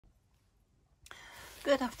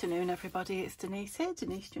Good afternoon everybody, it's Denise here,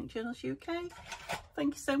 Denise Junk Journals UK.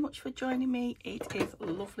 Thank you so much for joining me. It is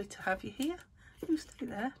lovely to have you here. You stay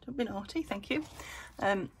there, don't be naughty, thank you.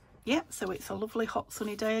 Yeah, so it's a lovely hot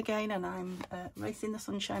sunny day again and I'm racing the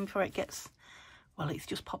sunshine before it gets, well, it's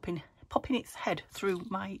just popping its head through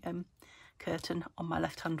my curtain on my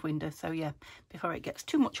left hand window. So yeah, before it gets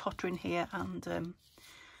too much hotter in here and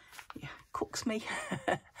yeah, cooks me.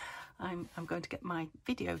 I'm going to get my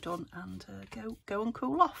video done and go and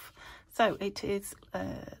cool off. So it is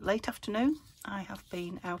late afternoon. I have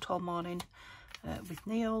been out all morning with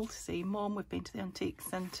Neil to see Mum. We've been to the antique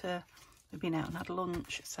centre. We've been out and had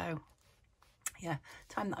lunch. So yeah,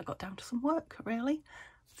 time that I got down to some work really.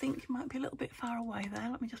 I think it might be a little bit far away there.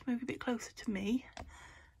 Let me just move a bit closer to me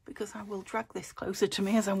because I will drag this closer to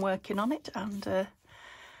me as I'm working on it, and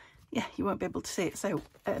yeah, you won't be able to see it. So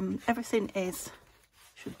everything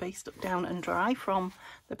should be stuck down and dry from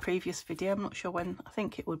the previous video. I'm not sure when, I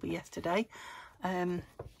think it would be yesterday. I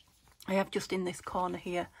have just in this corner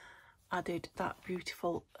here added that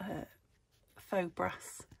beautiful faux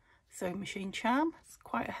brass sewing machine charm. It's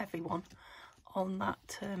quite a heavy one on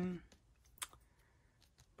that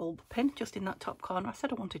bulb pin just in that top corner. I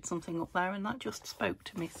said I wanted something up there and that just spoke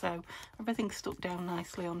to me, so everything's stuck down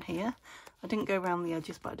nicely on here. I didn't go around the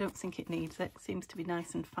edges, but I don't think it needs it. It seems to be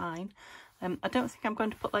nice and fine. I don't think I'm going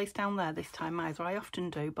to put lace down there this time either. I often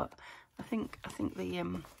do, but I think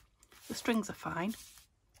the strings are fine.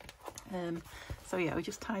 So yeah, we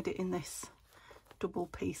just tied it in this double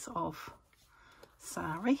piece of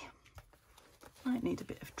sari. Might need a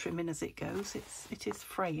bit of trimming as it goes. It is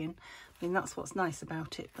fraying. I mean, that's what's nice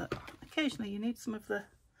about it, but occasionally you need some of the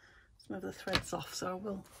threads off. So I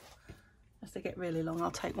will, as they get really long, I'll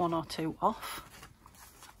take one or two off.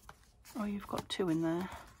 Oh, you've got two in there.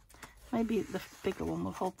 Maybe the bigger one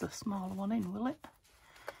will hold the smaller one in, will it?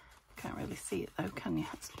 Can't really see it though, can you?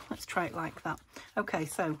 Let's try it like that. Okay,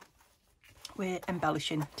 so we're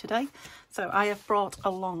embellishing today. So I have brought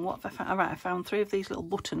along, what have I found? All right, I found 3 of these little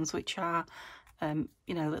buttons, which are, you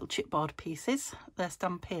know, little chipboard pieces. They're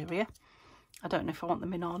Stamperia. I don't know if I want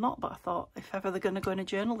them in or not, but I thought if ever they're going to go in a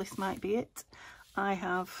journal, this might be it. I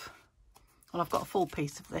have, well, I've got a full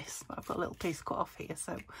piece of this, but I've got a little piece cut off here,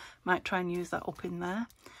 so might try and use that up in there.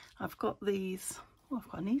 I've got these, oh, I've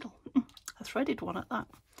got a needle, a threaded one at that.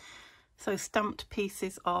 So stamped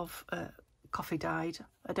pieces of coffee dyed.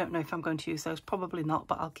 I don't know if I'm going to use those, probably not,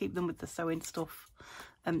 but I'll keep them with the sewing stuff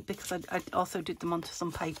because I also did them onto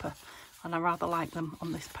some paper and I rather like them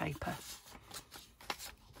on this paper.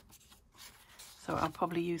 So I'll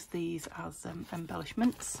probably use these as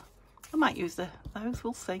embellishments. I might use those,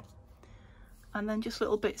 we'll see. And then just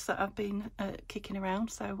little bits that I've been kicking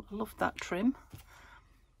around. So I love that trim.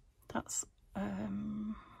 That's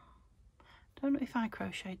don't know if I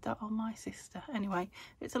crocheted that or my sister. Anyway,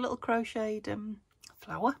 it's a little crocheted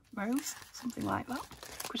flower rose, something like that,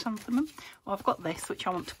 chrysanthemum. Well, I've got this which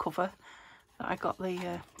I want to cover, that I got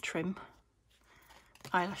the trim,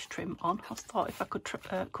 eyelash trim on. I thought if I could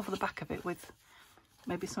cover the back of it with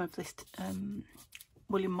maybe some of this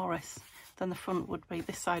William Morris, then the front would be,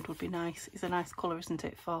 this side would be nice. It's a nice colour, isn't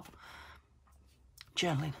it, for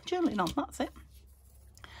journaling on, that's it.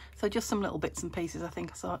 So just some little bits and pieces. I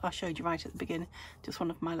think I showed you right at the beginning, just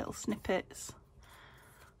one of my little snippets.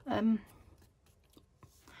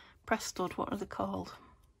 Press stud, what are they called?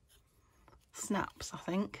 Snaps, I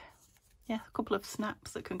think. Yeah, a couple of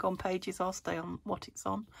snaps that can go on pages or stay on what it's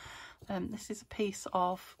on. This is a piece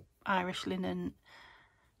of Irish linen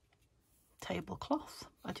tablecloth.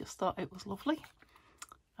 I just thought it was lovely.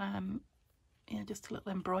 Yeah, just a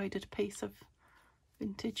little embroidered piece of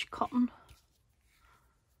vintage cotton.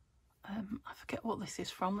 I forget what this is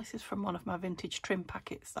from. This is from one of my vintage trim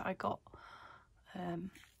packets that I got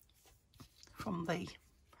from the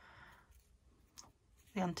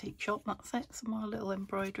antique shop. That's it. Some more little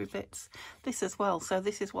embroidery bits. This as well. So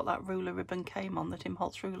this is what that ruler ribbon came on, the Tim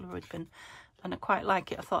Holtz ruler ribbon, and I quite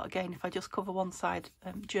like it. I thought again, if I just cover one side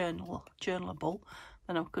journalable,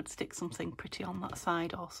 then I could stick something pretty on that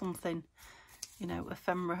side or something, you know,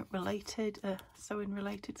 ephemera related, sewing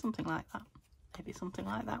related, something like that. Maybe something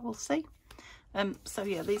like that, we'll see. So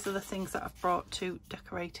yeah, these are the things that I've brought to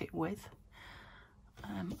decorate it with.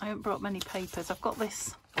 I haven't brought many papers. I've got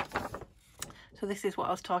this. So this is what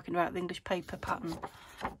I was talking about, the English paper pattern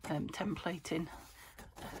templating.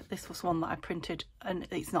 This was one that I printed and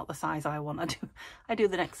it's not the size I want. I do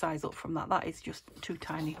the next size up from that. That is just too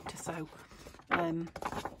tiny to sew.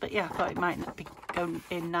 But yeah, I thought it might not be going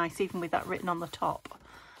in nice even with that written on the top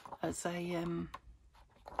as a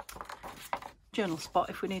journal spot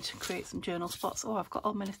if we need to create some journal spots. Oh, I've got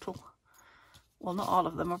all my little well, not all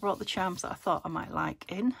of them. I brought the charms that I thought I might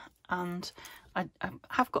like in, and I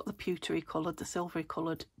have got the pewtery coloured, the silvery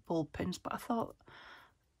coloured bulb pins, but I thought,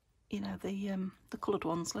 you know, the coloured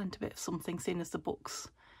ones lent a bit of something, seeing as the book's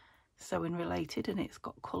sewing related and it's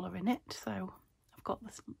got colour in it. So I've got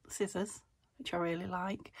the scissors, which I really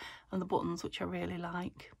like, and the buttons, which I really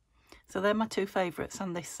like. So they're my two favourites,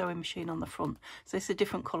 and this sewing machine on the front. So it's a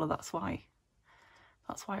different colour, that's why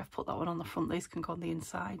I've put that one on the front. These can go on the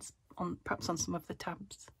insides, perhaps on some of the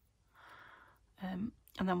tabs. And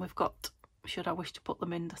then we've got, should I wish to put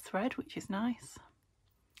them in, the thread, which is nice.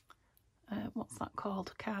 What's that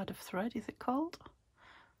called? A card of thread, is it called?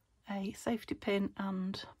 A safety pin,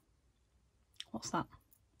 and what's that?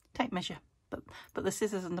 Tape measure. But the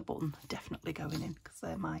scissors and the button are definitely going in, because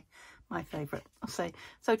they're my favourite. I'll say.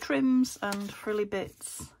 So trims and frilly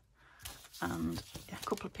bits, and yeah, a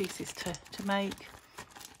couple of pieces to make.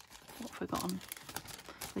 What have we got on?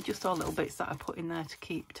 They're just all little bits that I put in there to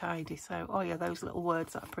keep tidy. So, oh yeah, those little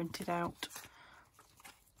words that I printed out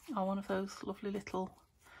are one of those lovely little,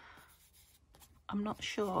 I'm not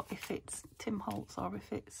sure if it's Tim Holtz or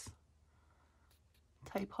if it's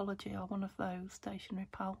Tapeology or one of those, Stationery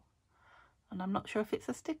Pal. And I'm not sure if it's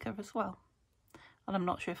a sticker as well. And I'm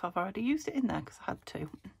not sure if I've already used it in there, because I had to.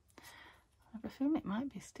 I have a feeling it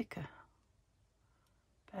might be a sticker.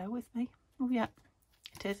 Bear with me. Oh yeah,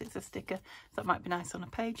 it is. It's a sticker. So that might be nice on a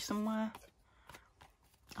page somewhere.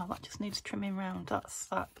 Oh, that just needs trimming round. That's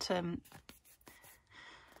that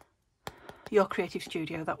Your Creative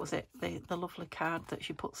Studio. That was it. The lovely card that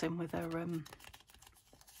she puts in with her,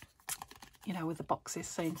 you know, with the boxes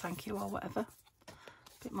saying thank you or whatever.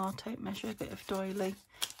 Bit more tape measure, a bit of doily.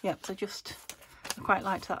 Yep, so just, I quite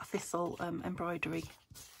liked that thistle embroidery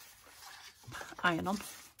iron-on.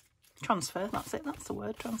 Transfer, that's it, that's the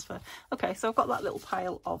word, transfer. Okay, so I've got that little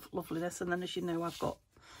pile of loveliness, and then, as you know, I've got,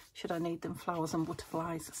 should I need them, flowers and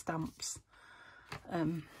butterflies, stamps,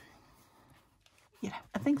 you know,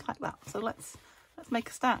 and things like that. So let's make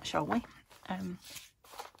a start, shall we? And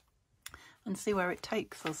see where it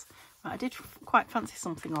takes us. Right, I did quite fancy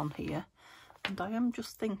something on here. And I am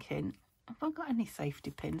just thinking, have I got any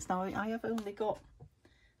safety pins? Now, I have only got,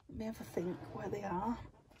 let me have a think where they are.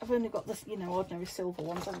 I've only got this, you know, ordinary silver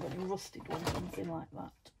ones. I haven't got any rusted ones or anything like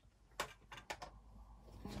that.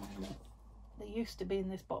 They used to be in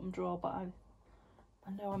this bottom drawer, but I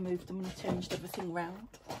know I moved them and I changed everything round.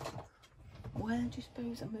 Where do you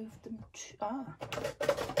suppose I moved them to?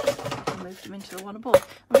 I moved them into the one above.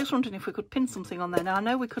 I'm just wondering if we could pin something on there. Now, I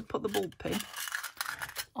know we could put the bulb pin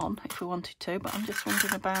on if we wanted to, but I'm just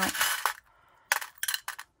wondering about,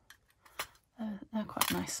 they're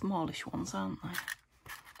quite nice smallish ones, aren't they?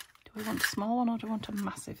 Do we want a small one or do we want a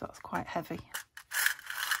massive? That's quite heavy.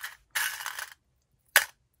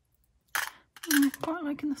 Quite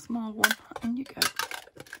liking the small one. In you go.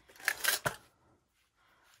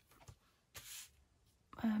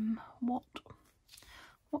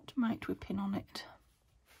 What might we pin on it?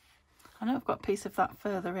 I know I've got a piece of that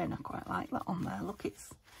further in. I quite like that on there. Look, it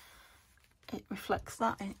reflects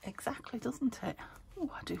that exactly, doesn't it? Oh,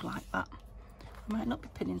 I do like that. I might not be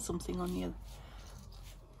pinning something on you.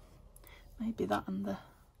 Maybe that and the,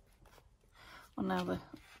 well, now the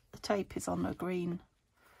tape is on a green.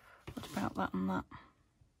 What about that and that?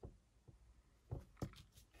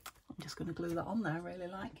 I'm just going to glue that on there. I really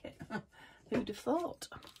like it. Who'd have thought?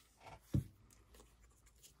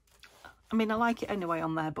 I mean, I like it anyway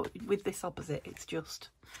on there, but with this opposite, it's just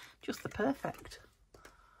the perfect.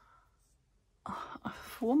 Oh,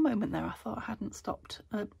 for one moment there, I thought I hadn't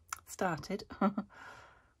started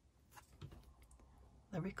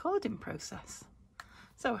the recording process.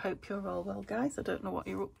 So I hope you're all well, guys. I don't know what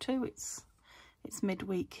you're up to. It's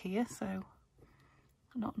midweek here, so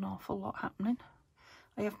not an awful lot happening.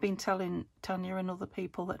 I have been telling Tanya and other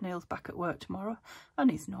people that Neil's back at work tomorrow, and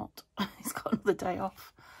he's not. He's got another day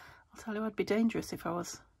off. I'll tell you, I'd be dangerous if I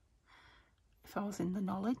was in the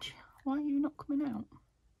knowledge. Why are you not coming out?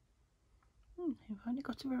 You've only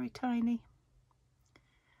got a very tiny,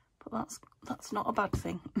 but that's not a bad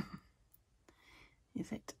thing,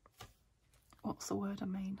 is it? What's the word I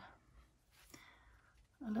mean?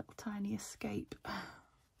 A little tiny escape.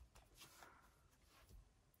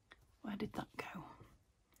 Where did that go?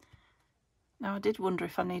 Now, I did wonder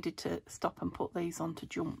if I needed to stop and put these onto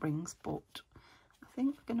jump rings, but I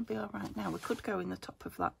think we're going to be all right now. We could go in the top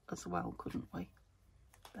of that as well, couldn't we?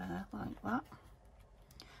 There, like that.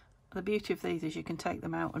 The beauty of these is you can take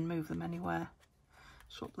them out and move them anywhere.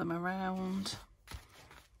 Swap them around.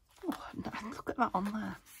 Oh, look at that on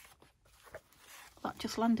there. That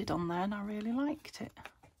just landed on there and I really liked it.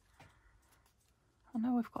 I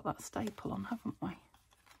know we've got that staple on, haven't we?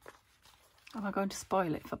 Am I going to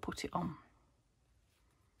spoil it if I put it on?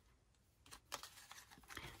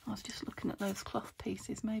 I was just looking at those cloth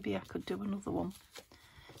pieces. Maybe I could do another one.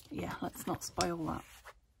 Yeah, let's not spoil that.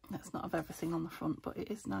 Let's not have everything on the front, but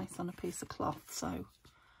it is nice on a piece of cloth, so.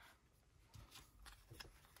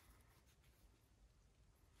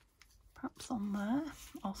 Perhaps on there,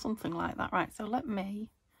 or something like that. Right, so let me,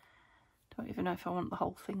 don't even know if I want the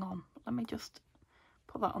whole thing on. Let me just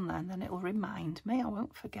put that on there, and then it will remind me. I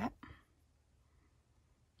won't forget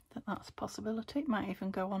that that's a possibility. It might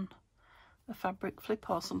even go on a fabric flip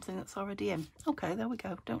or something that's already in. Okay, there we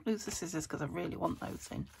go. Don't lose the scissors because I really want those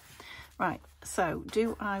in. Right, so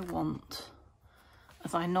do I want,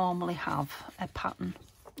 as I normally have, a pattern,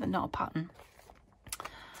 not a pattern,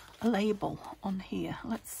 a label on here.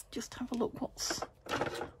 Let's just have a look what's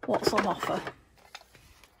on offer.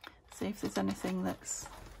 See if there's anything that's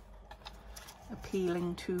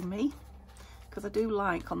appealing to me, because I do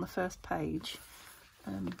like on the first page,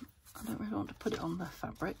 I don't really want to put it on the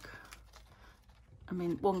fabric. I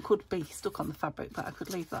mean, one could be stuck on the fabric, but I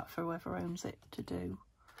could leave that for whoever owns it to do.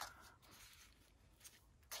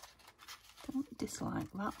 Don't dislike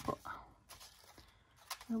that, but I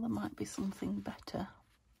feel there might be something better.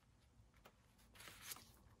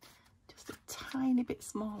 Just a tiny bit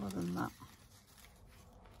smaller than that.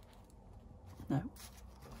 No.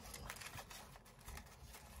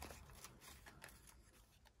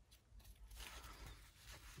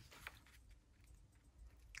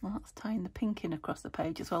 Well, that's tying the pink in across the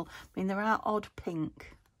page as well. I mean, there are odd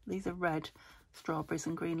pink. These are red strawberries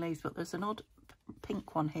and green leaves, but there's an odd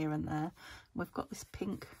pink one here and there. We've got this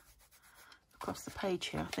pink across the page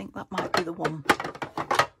here. I think that might be the one.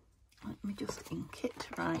 Let me just ink it.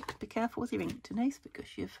 Right, be careful with your ink, Denise, because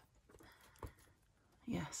you've...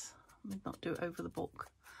 Yes, let me not do it over the book.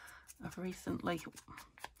 I've recently...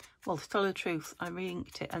 Well, to tell you the truth, I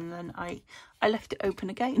re-inked it and then I left it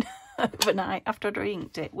open again overnight after I'd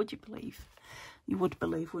re-inked it. Would you believe? You would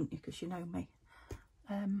believe, wouldn't you? Because you know me.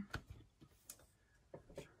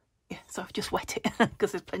 Yeah, so I've just wet it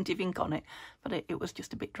because there's plenty of ink on it, but it was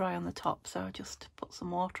just a bit dry on the top, so I just put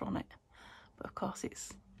some water on it. But of course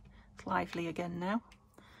it's lively again now,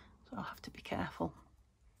 so I'll have to be careful.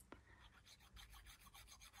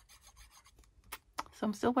 So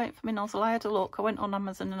I'm still waiting for my nozzle. I had a look. I went on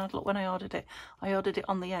Amazon and I had a look when I ordered it. I ordered it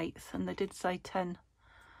on the 8th and they did say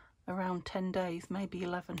around 10 days, maybe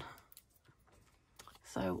 11.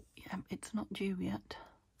 So yeah, it's not due yet.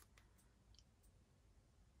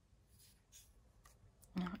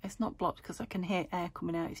 No, it's not blocked because I can hear air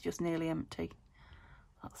coming out. It's just nearly empty.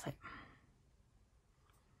 That's it.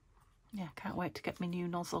 Yeah, can't wait to get my new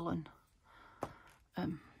nozzle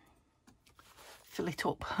and fill it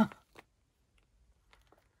up.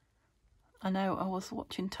 I know, I was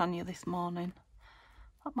watching Tanya this morning.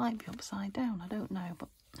 That might be upside down, I don't know, but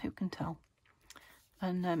who can tell?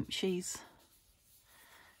 And she's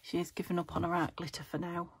given up on her art glitter for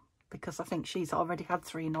now, because I think she's already had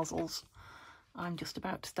 3 nozzles. I'm just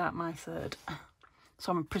about to start my 3rd.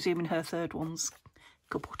 So I'm presuming her 3rd one's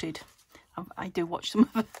kaputted. I do watch some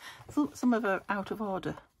of her out of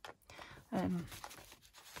order.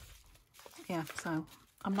 Yeah, so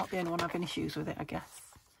I'm not the only one having issues with it, I guess.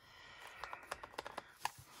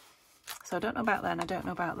 So I don't know about there and I don't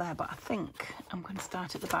know about there, but I think I'm going to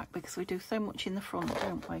start at the back because we do so much in the front,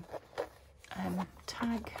 don't we?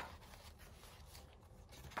 Tag.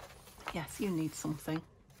 Yes, you need something.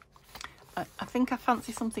 I think I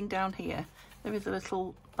fancy something down here. There is that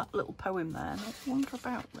little poem there, and I wonder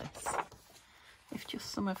about this. If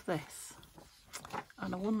just some of this.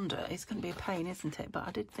 And I wonder, it's going to be a pain, isn't it? But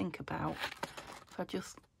I did think about if I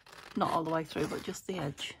just, not all the way through, but just the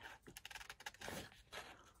edge.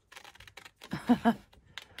 I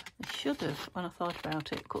should have, when I thought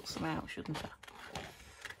about it, cut some out, shouldn't I?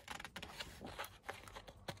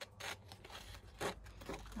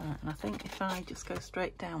 Right, and I think if I just go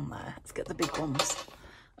straight down there, let's get the big ones,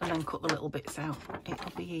 and then cut the little bits out,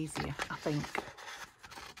 it'll be easier, I think.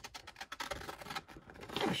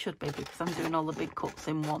 It should be, because I'm doing all the big cuts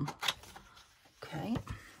in one. Okay.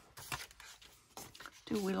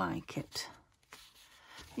 Do we like it?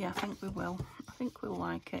 Yeah, I think we will. I think we'll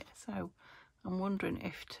like it. So I'm wondering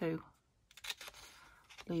if to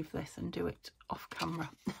leave this and do it off camera.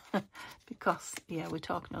 Because, yeah, we're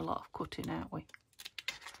talking a lot of cutting, aren't we?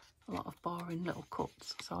 A lot of boring little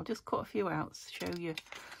cuts. So I'll just cut a few out to show you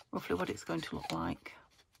roughly what it's going to look like.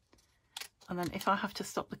 And then if I have to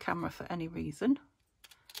stop the camera for any reason,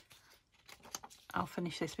 I'll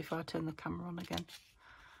finish this before I turn the camera on again.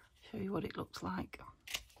 Show you what it looks like.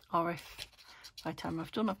 Or if by the time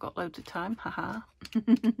I've done, I've got loads of time. Haha.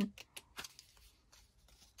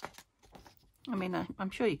 I mean, I'm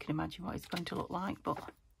sure you can imagine what it's going to look like, but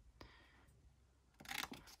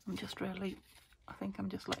I'm just really, I think I'm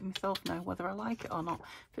just letting myself know whether I like it or not,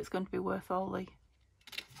 if it's going to be worth all the,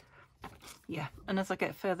 yeah. And as I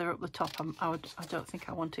get further up the top, I don't think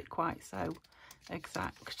I want it quite so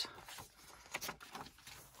exact.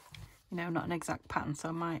 You know, not an exact pattern, so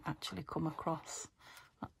I might actually come across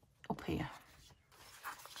up here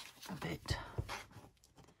a bit.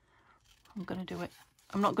 I'm going to do it.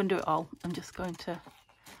 I'm not going to do it all. I'm just going to,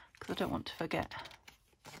 because I don't want to forget.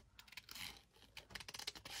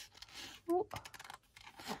 Ooh.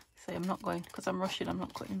 See, I'm not going, because I'm rushing, I'm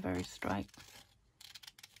not cutting very straight.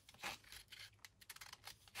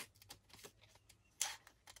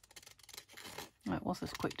 It was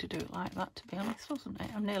as quick to do it like that, to be honest, wasn't it?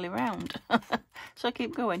 I'm nearly round. So I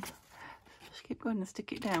keep going. Just keep going and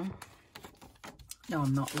stick it down. No,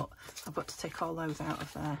 I'm not. Look, I've got to take all those out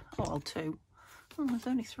of there. Oh, well, 2. Oh, there's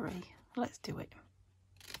only 3. Let's do it.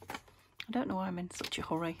 I don't know why I'm in such a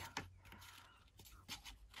hurry.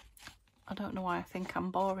 I don't know why I think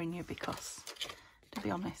I'm boring you, because, to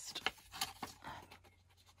be honest,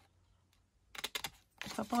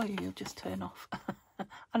 if I bore you, you'll just turn off.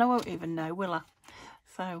 And I won't even know, will I?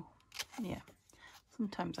 So, yeah,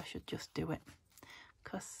 sometimes I should just do it,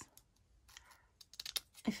 because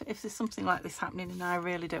if there's something like this happening and I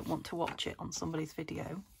really don't want to watch it on somebody's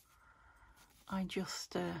video, I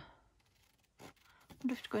just, I'm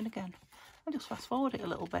just going again. I just fast forward it a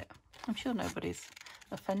little bit. I'm sure nobody's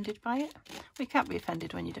offended by it. Well, you can't be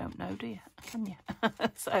offended when you don't know, do you? Can you?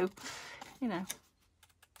 So, you know.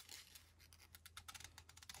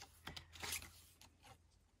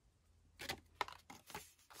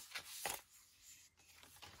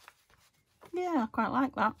 Yeah, I quite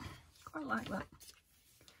like that. Quite like that.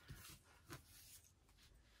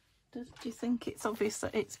 Do you think it's obvious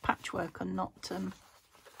that it's patchwork and not,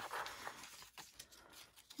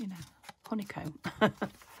 you know, honeycomb? I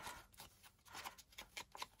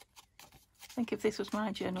think if this was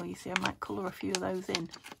my journal, you see, I might colour a few of those in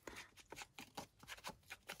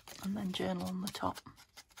and then journal on the top.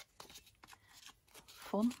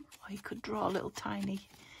 Fun. Or you could draw little tiny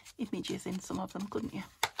images in some of them, couldn't you?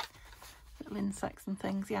 Little insects and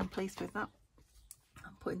things. Yeah, I'm pleased with that.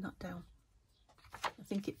 I'm putting that down. I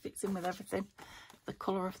think it fits in with everything. The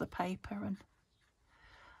colour of the paper and...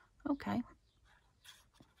 Okay.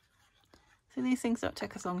 So these things don't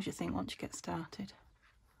take as long as you think once you get started.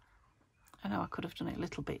 I know I could have done it a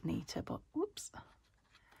little bit neater, but whoops.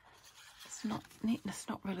 It's not, neatness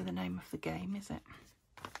not really the name of the game, is it?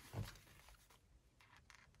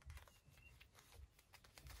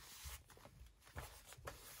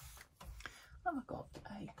 Have I got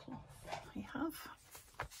a cloth? I have.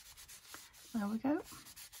 There we go.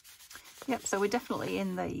 Yep, so we're definitely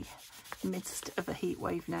in the midst of a heat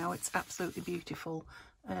wave now. It's absolutely beautiful.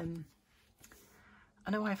 I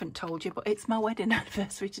know I haven't told you, but it's my wedding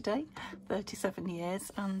anniversary today, 37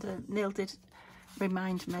 years, and Neil did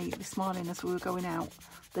remind me this morning as we were going out,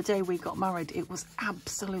 the day we got married, it was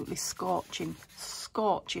absolutely scorching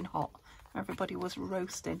hot. Everybody was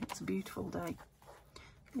roasting. It's a beautiful day.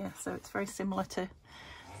 Yeah, so it's very similar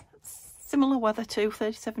weather to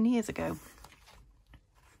 37 years ago.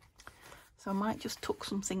 So I might just tuck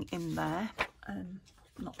something in there,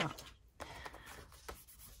 not that.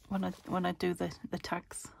 When I do the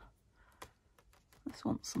tags, this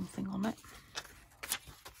wants something on it.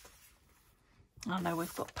 I know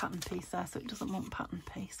we've got pattern piece there, so it doesn't want pattern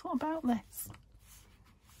piece. What about this?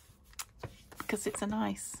 Because it's a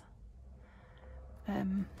nice,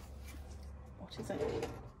 what is it?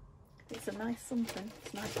 It's a nice something.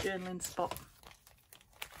 It's a nice journaling spot.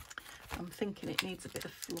 I'm thinking it needs a bit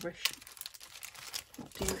of flourish.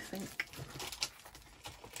 What do you think?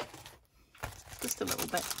 Just a little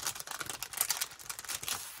bit.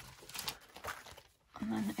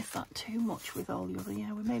 And then is that too much with all the other?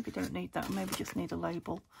 Yeah, we maybe don't need that. We maybe just need a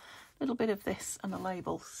label. A little bit of this and a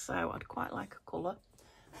label. So I'd quite like a colour.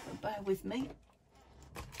 So bear with me.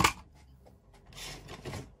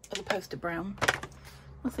 As opposed to brown.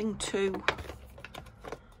 Nothing too...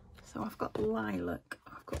 So I've got lilac.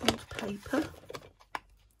 I've got old paper.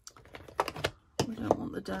 We don't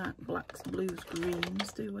want the dark blacks, blues,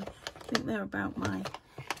 greens, do we? I think they're about my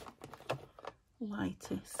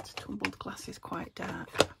lightest. Tumbled glass is quite dark.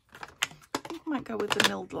 I think I might go with the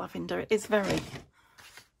milled lavender. It is very,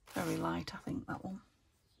 very light, I think, that one.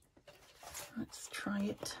 Let's try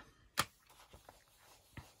it.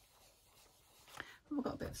 I've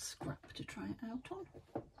got a bit of scrap to try it out on.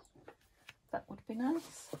 That would be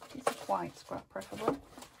nice. It's a white scrap preferably,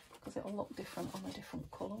 because it'll look different on a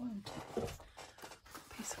different colour, won't it?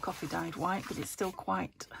 Piece of coffee dyed white, but it's still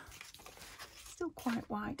quite quite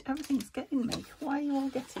white. Everything's getting me. Why are you all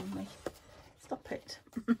getting me? Stop it.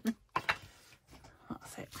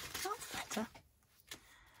 That's it. That's better.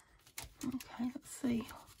 Okay, let's see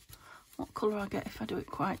what colour I get if I do it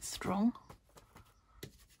quite strong.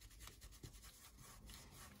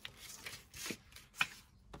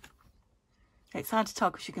 It's hard to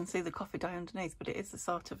tell because you can see the coffee dye underneath, but it is a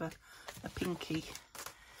sort of a pinky,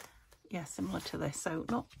 yeah, similar to this. So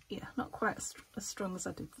not quite as strong as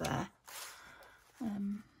I did there. I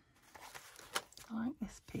like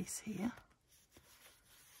this piece here,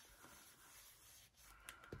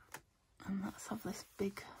 and let's have this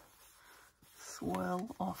big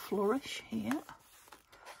swirl or flourish here.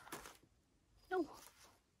 Oh.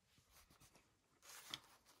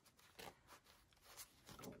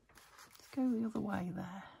 Go the other way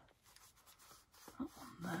there. That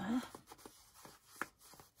one there.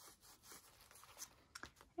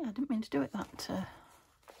 Yeah, I didn't mean to do it that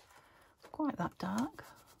quite that dark.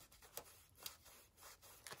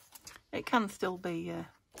 It can still be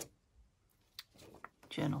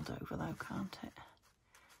journaled over though, can't it?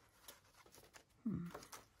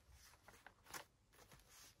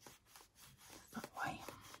 That way.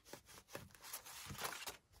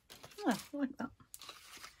 Yeah, I like that.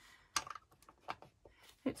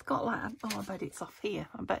 It's got like, oh, I bet it's off here.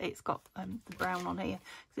 I bet it's got the brown on here,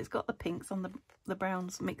 because it's got the pinks on the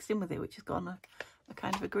browns mixed in with it, which has got a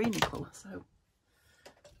kind of a greeny colour. So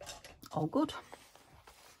all good.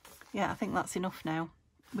 Yeah, I think that's enough now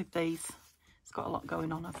with these. It's got a lot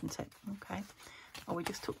going on, hasn't it? Okay. Oh, we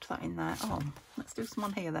just tucked that in there. Oh, let's do some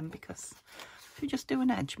on here then, because if we just do an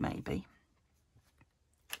edge maybe,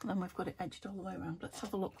 then we've got it edged all the way around. Let's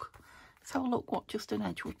have a look. Let's have a look what just an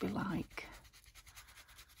edge would be like.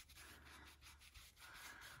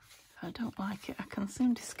 If I don't like it, I can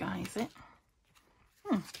soon disguise it.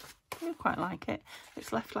 I do quite like it.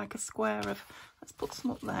 It's left like a square of, let's put some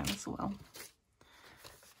up there as well.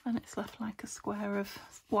 And it's left like a square of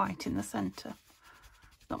white in the centre.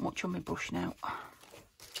 Not much on my brush now.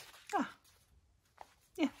 Ah,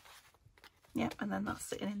 yeah. Yep, and then that's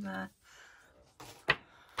sitting in there.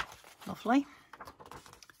 Lovely.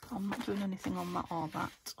 I'm not doing anything on that or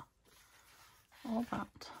that. Or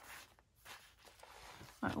that.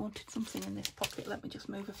 Right, I wanted something in this pocket. Let me just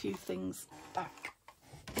move a few things back,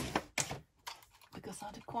 because I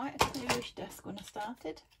had quite a clearish desk when I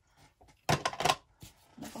started. And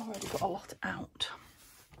I've already got a lot out.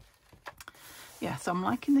 Yeah, so I'm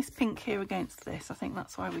liking this pink here against this. I think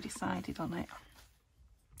that's why we decided on it.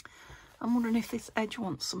 I'm wondering if this edge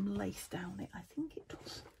wants some lace down it. I think it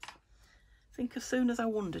does. I think as soon as I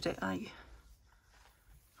wondered it,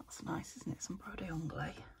 that's nice, isn't it? Some Brode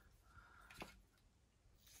Anglais.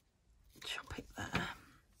 Chop it there.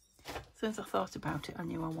 As soon as I thought about it, I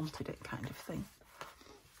knew I wanted it, kind of thing.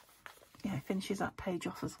 Yeah, it finishes that page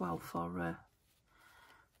off as well for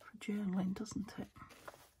journaling, doesn't it?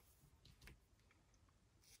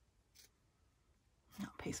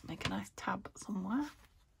 That piece make a nice tab somewhere.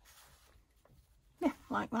 Yeah,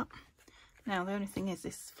 like that. Now the only thing is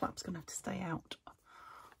this flap's going to have to stay out,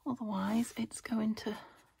 otherwise it's going to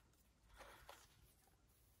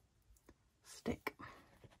stick.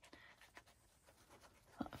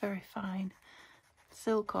 That very fine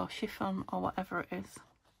silk or chiffon or whatever it is.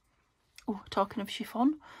 Oh, talking of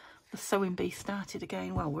chiffon, the Sewing Bee started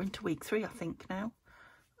again. Well, we're into week 3 I think now,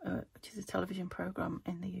 which is a television programme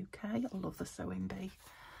in the UK. I love the Sewing Bee.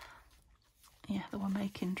 Yeah, they were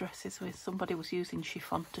making dresses with, somebody was using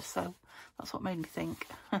chiffon to sew. That's what made me think.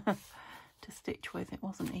 To stitch with, it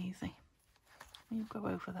wasn't easy. You go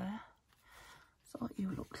over there. So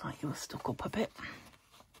you looked like you were stuck up a bit.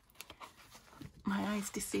 My eyes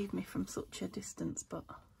deceived me from such a distance, but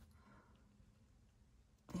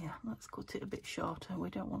yeah, let's cut it a bit shorter. We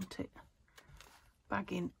don't want it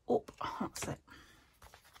bagging up. That's it.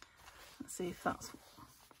 Let's see if that's,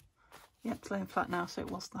 yeah, it's laying flat now, so it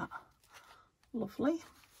was that. Lovely.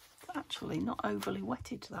 It's actually not overly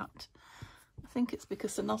wetted, that. I think it's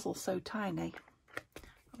because the nozzle's so tiny.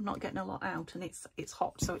 I'm not getting a lot out, and it's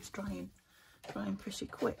hot, so it's drying pretty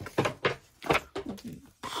quick.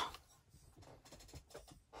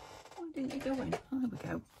 Where didn't you go in? Oh, there we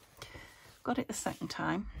go. Got it the second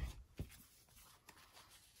time.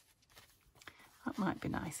 That might be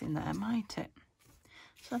nice in there, might it?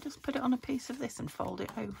 So I'll just put it on a piece of this and fold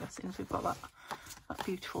it over, since we've got that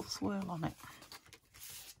beautiful swirl on it.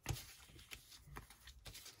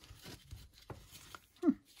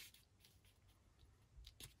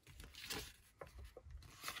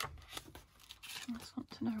 I just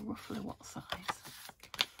want to know roughly what size.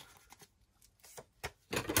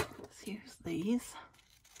 Let's use these.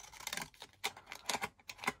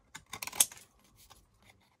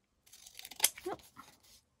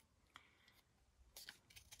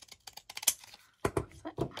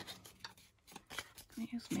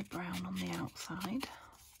 There's my brown on the outside.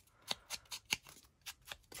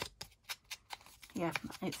 Yeah,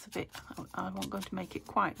 it's a bit, I wasn't going to make it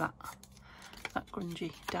quite that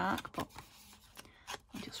grungy dark, but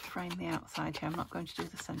I'll just frame the outside here. I'm not going to do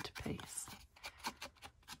the centrepiece.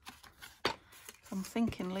 I'm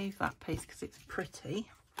thinking leave that piece because it's pretty.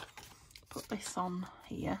 Put this on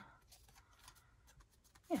here.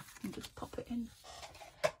 Yeah, and just pop it in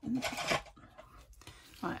the pocket.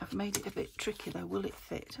 Right, I've made it a bit tricky though. Will it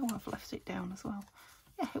fit? Oh, I've left it down as well.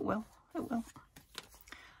 Yeah, it will. It will.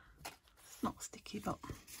 It's not sticky, but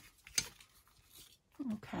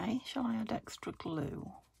okay. Shall I add extra glue?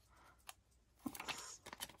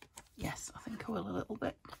 Yes, I think I will a little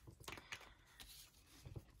bit.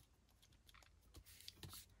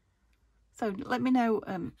 So let me know,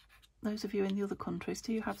 those of you in the other countries,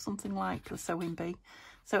 do you have something like the Sewing Bee?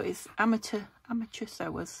 So it's amateur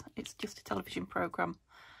sewers. It's just a television programme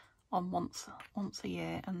on once a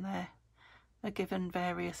year, and they're given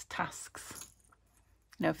various tasks,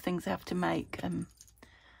 you know, things they have to make in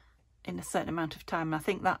a certain amount of time. And I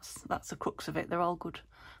think that's the crux of it. They're all good.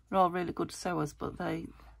 They're all really good sewers, but they,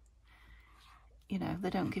 you know, they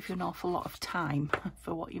don't give you an awful lot of time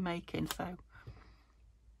for what you're making. So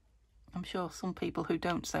I'm sure some people who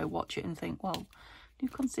don't sew watch it and think, well, do you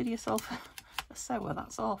consider yourself a sewer?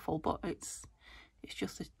 That's awful. But it's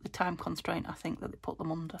just the time constraint, I think, that they put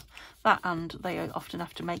them under. That, and they often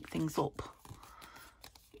have to make things up,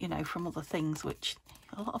 you know, from other things, which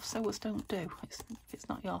a lot of sewers don't do. It's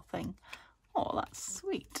not your thing. Oh, that's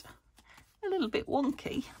sweet. A little bit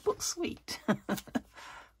wonky, but sweet.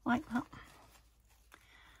 Like that.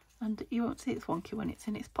 And you won't see it's wonky when it's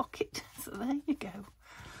in its pocket. So there you go.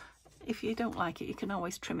 If you don't like it, you can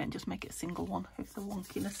always trim it and just make it a single one if the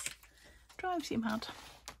wonkiness drives you mad.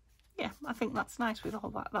 Yeah, I think that's nice with all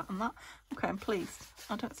that and that. Okay, I'm pleased.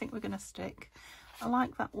 I don't think we're going to stick. I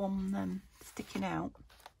like that one sticking out.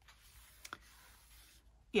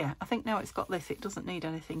 Yeah, I think now it's got this, it doesn't need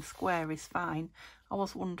anything. Square is fine. I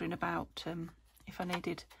was wondering about if I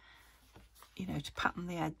needed, you know, to pattern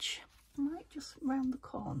the edge. I might just round the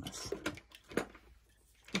corners.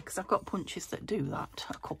 Because I've got punches that do that,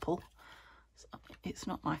 a couple. So it's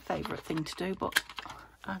not my favourite thing to do, but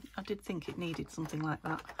I did think it needed something like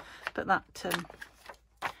that. But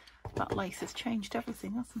that lace has changed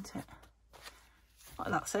everything, hasn't it?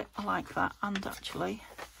 That's it. I like that. And actually,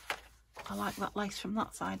 I like that lace from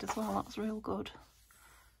that side as well. That's real good.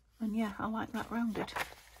 And yeah, I like that rounded.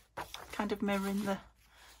 Kind of mirroring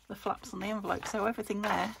the flaps on the envelope. So everything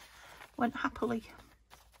there went happily.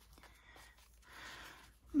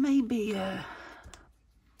 Maybe, I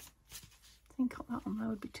think that one there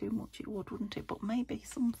would be too much, it would, wouldn't it? But maybe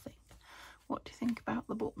something. What do you think about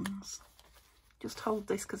the buttons? Just hold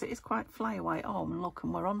this because it is quite flyaway. Oh, and look,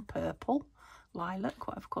 and we're on purple, lilac,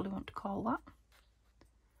 whatever colour you want to call that.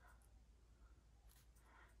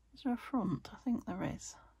 Is there a front? I think there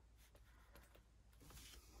is.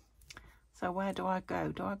 So where do I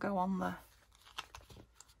go? Do I go on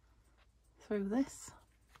through this?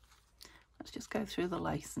 Let's just go through the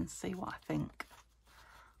lace and see what I think.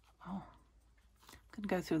 Oh, I'm going to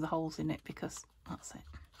go through the holes in it because that's it.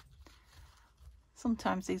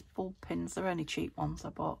 Sometimes these bulb pins, they're only cheap ones. I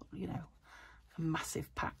bought, you know, a massive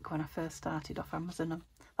pack when I first started off Amazon, and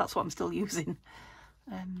that's what I'm still using.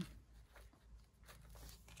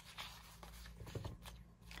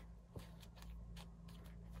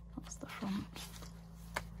 That's the front.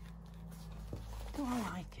 Do I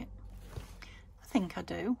like it? I think I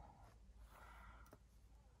do.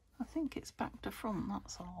 I think it's back to front,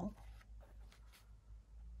 that's all.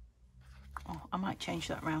 Oh, I might change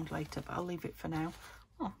that round later, but I'll leave it for now.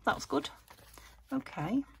 Oh, that was good.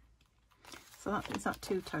 Okay. So is that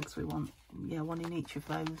 2 tags we want? Yeah, one in each of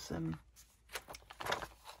those. And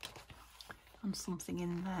something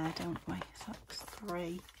in there, don't we? So that's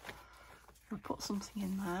 3. We'll put something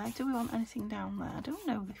in there. Do we want anything down there? I don't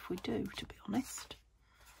know if we do, to be honest.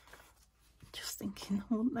 Just thinking,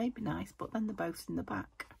 wouldn't they be nice? But then they're both in the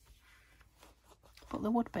back. But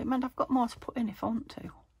there would be. Man, I've got more to put in if I want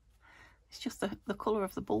to. It's just the colour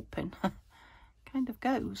of the bulb pin kind of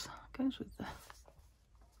goes with the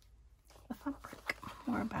fabric.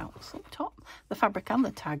 Whereabouts? Up top. The fabric and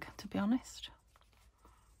the tag, to be honest.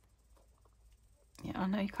 Yeah, I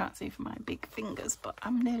know you can't see from my big fingers, but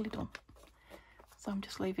I'm nearly done. So I'm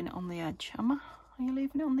just leaving it on the edge. Am I? Are you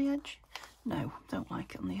leaving it on the edge? No, don't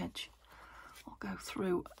like it on the edge. I'll go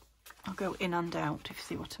through. I'll go in and out, if you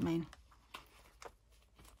see what I mean.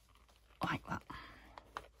 Like that.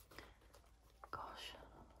 Gosh,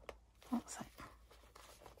 that's it.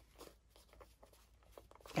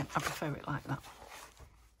 Yeah, I prefer it like that.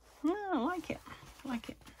 Yeah, I like it. I like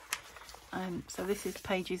it. So this is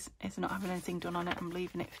pages is not having anything done on it. I'm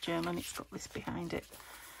leaving it for journaling. It's got this behind it.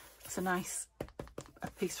 It's a nice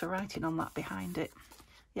piece for writing on that behind it.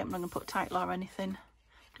 Yep, I'm not going to put a title or anything.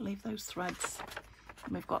 Leave those threads.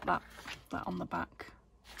 And we've got that on the back.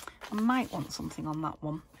 I might want something on that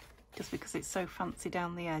one, just because it's so fancy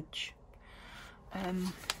down the edge.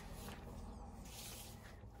 Let's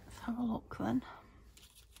have a look then.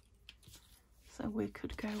 So we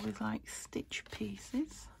could go with like stitch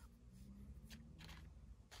pieces.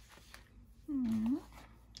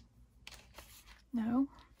 No.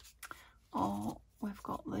 Or we've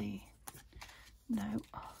got the, no.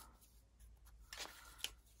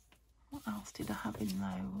 What else did I have in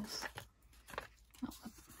those? Not the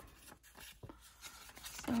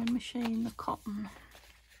sewing machine, the cotton.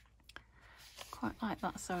 Quite like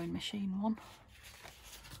that sewing machine one.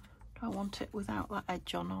 Do I want it without that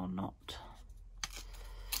edge on or not?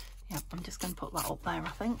 Yep, I'm just going to put that up there, I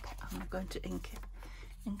think. And I'm going to ink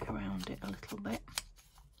around it a little bit.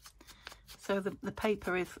 So the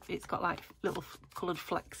paper is, it's got like little coloured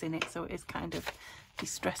flecks in it, so it is kind of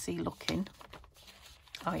distressy looking.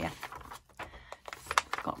 Oh yeah,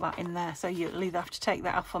 it's got that in there. So you'll either have to take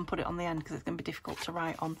that off and put it on the end because it's going to be difficult to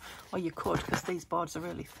write on, or you could, because these boards are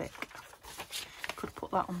really thick. Could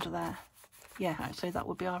put that under there. Yeah, actually that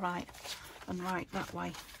would be all right, and write that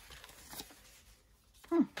way.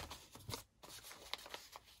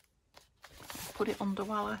 Put it under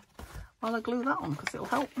while I glue that on, because it'll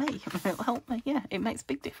help me. It'll help me, yeah. It makes a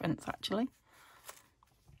big difference, actually.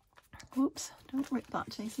 Whoops, don't rip that,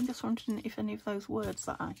 Denise. I'm just wondering if any of those words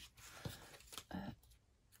that I...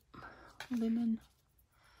 linen...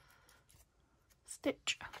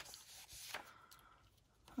 stitch.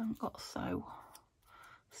 I haven't got sew.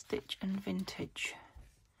 Stitch and vintage.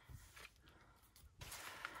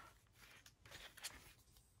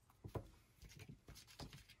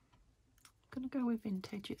 Gonna go with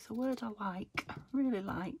vintage. It's a word I like, really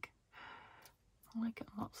like. I like it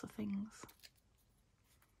on lots of things.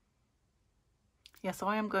 Yeah, so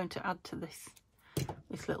I am going to add to this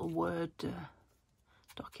little word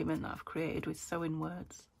document that I've created with sewing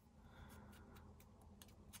words.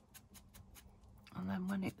 And then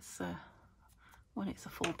when it's a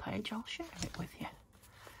full page, I'll share it with you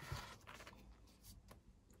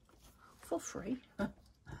for free. What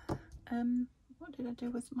did I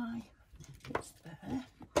do with my? It's there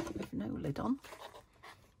with no lid on.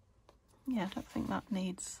 Yeah, I don't think that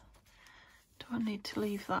needs... Do I need to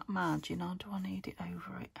leave that margin, or do I need it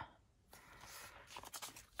over it?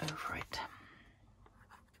 Over it.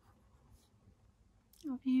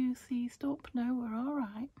 Have you seized up? No, we're all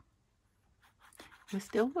right. We're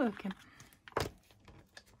still working.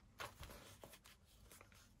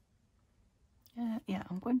 Yeah,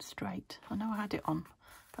 I'm going straight. I know I had it on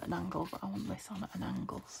at an angle, but I want this on at an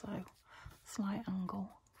angle, so slight angle.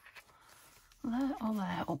 There or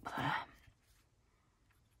there, up there.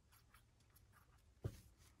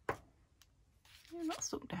 You're not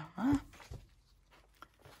stuck down there.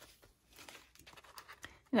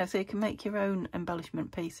 You know, so you can make your own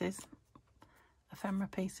embellishment pieces, ephemera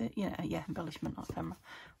pieces, yeah, embellishment, not ephemera,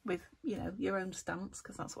 with, you know, your own stamps,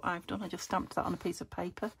 because that's what I've done. I just stamped that on a piece of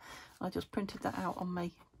paper. I just printed that out on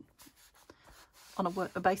my, on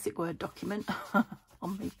a basic Word document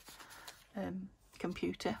on my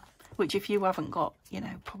computer, which if you haven't got, you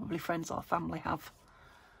know, probably friends or family have,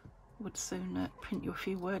 would soon print you a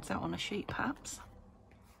few words out on a sheet perhaps.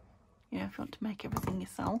 Yeah, if you want to make everything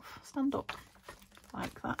yourself, stand up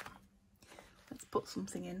like that. Let's put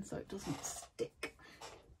something in so it doesn't stick.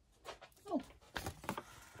 Oh,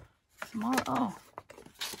 some more. Oh,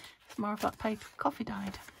 some more of that paper coffee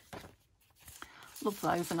dyed. Love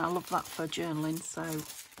those, and I love that for journaling, so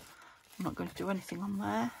I'm not going to do anything on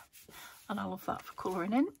there. And I love that for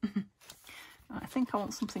colouring in. I think I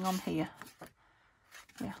want something on here.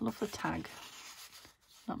 Yeah, I love the tag.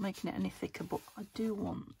 Not making it any thicker, but I do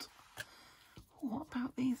want... What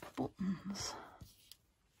about these buttons?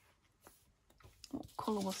 What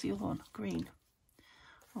colour was the other one? Green.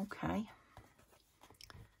 Okay. I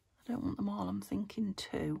don't want them all, I'm thinking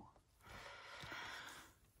two.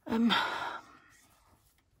 I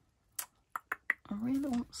really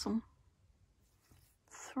want some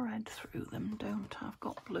thread through them, don't I? I've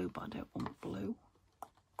got blue, but I don't want blue.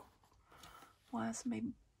 Where's my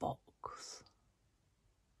box?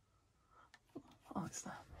 Oh, it's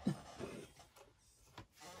there.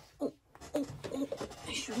 Oh,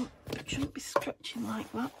 it shouldn't be stretching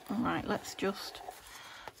like that. All right, let's just,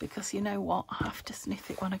 because you know what, I have to sniff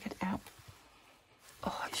it when I get it out.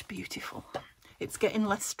 Oh, it's beautiful. It's getting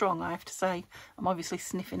less strong, I have to say. I'm obviously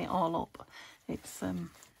sniffing it all up. It's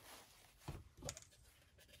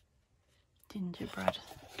gingerbread.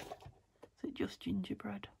 Is it just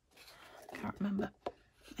gingerbread? Can't remember.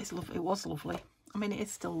 It's lovely. It was lovely. I mean, it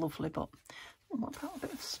is still lovely, but what about a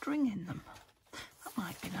bit of string in them? That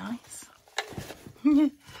might be nice.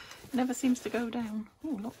 Never seems to go down.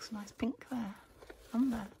 Oh, looks nice pink there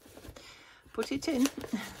and there. Put it in.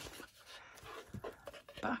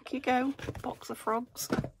 Back you go. Box of frogs.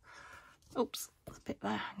 Oops, there's a bit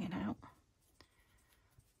there hanging out.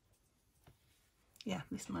 Yeah,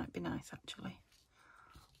 this might be nice actually.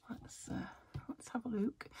 Let's have a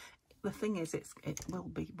look. The thing is, it will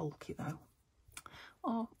be bulky though.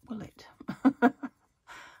 Or will it?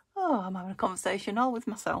 Oh, I'm having a conversation all with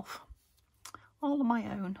myself. All on my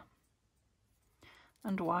own.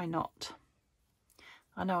 And why not?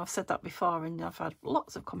 I know I've said that before and I've had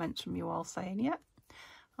lots of comments from you all saying, yeah,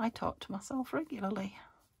 I talk to myself regularly.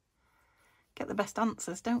 Get the best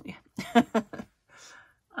answers, don't you?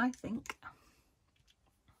 I think.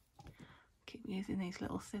 Keep using these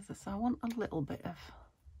little scissors, so I want a little bit of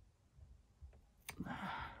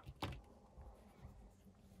there.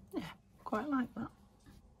 Yeah, quite like that.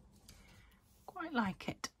 Quite like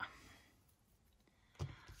it.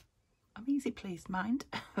 I'm easy pleased, mind.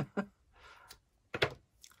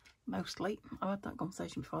 Mostly. I've had that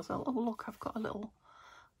conversation before as well. Oh look, I've got a little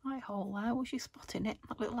eye hole there. Was you spotting it?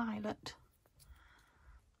 That little eyelet.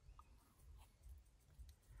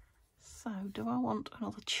 So, do I want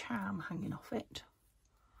another charm hanging off it?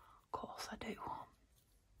 Of course I do.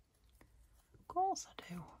 Of course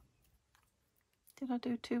I do. Did I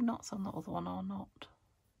do 2 knots on the other one or not?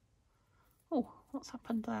 Oh, what's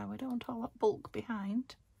happened there? We don't want all that bulk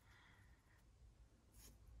behind.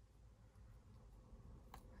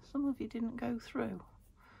 Some of you didn't go through.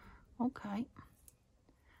 Okay.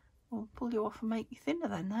 We'll pull you off and make you thinner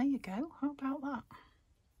then. There you go. How about that?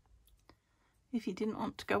 If you didn't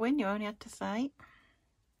want to go in, you only had to say.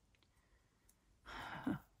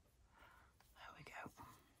 There we go.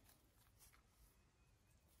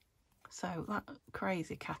 So that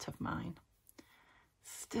crazy cat of mine,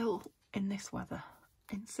 still in this weather,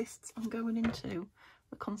 insists on going into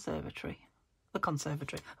the conservatory. The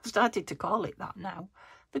conservatory. I've started to call it that now.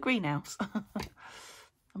 The greenhouse.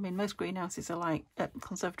 I mean, most greenhouses are like,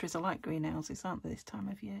 conservatories are like greenhouses, aren't they, this time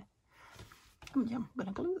of year? Yeah, I'm going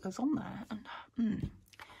to glue those on there. And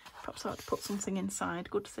perhaps I ought to put something inside.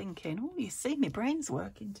 Good thinking. Oh, you see, my brain's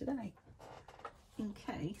working today. In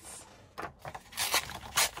case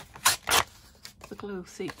the glue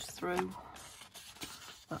seeps through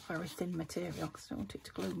that very thin material, because I don't want it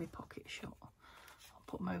to glue my pocket shut. I'll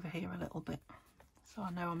put them over here a little bit, so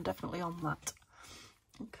I know I'm definitely on that.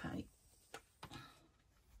 Okay.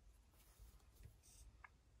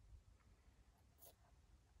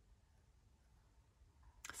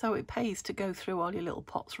 So it pays to go through all your little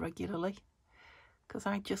pots regularly, because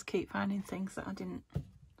I just keep finding things that I didn't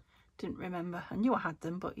remember. I knew I had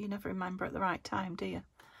them, but you never remember at the right time, do you?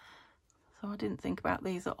 So I didn't think about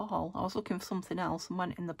these at all. I was looking for something else and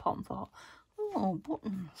went in the pot and thought, oh,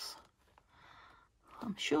 buttons.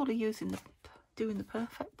 I'm surely doing the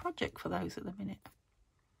perfect project for those at the minute.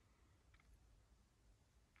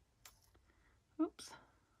 Oops.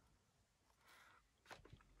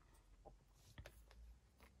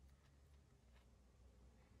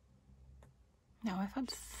 Now, if I'd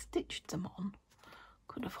stitched them on,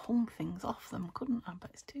 could have hung things off them, couldn't I? But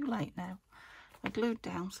it's too late now. They're glued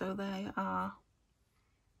down, so they are,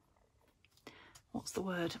 what's the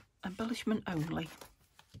word? Embellishment only.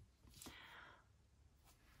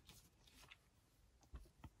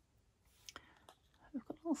 We've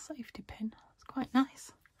got a little safety pin. It's quite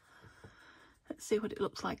nice. Let's see what it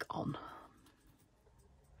looks like on.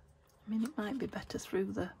 I mean, it might be better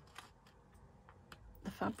through the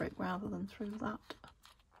fabric rather than through that.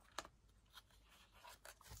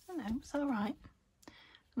 I know, it's all right.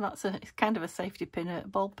 And it's kind of a safety pin, a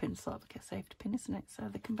ball pin sort of like a safety pin, isn't it? So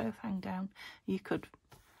they can both hang down. You could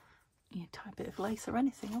tie a bit of lace or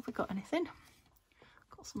anything. Have we got anything?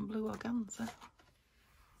 Got some blue organza.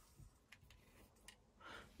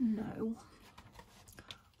 No.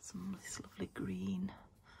 This lovely green,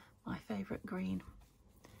 my favourite green.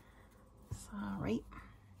 Sorry.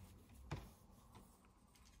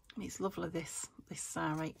 It's lovely, this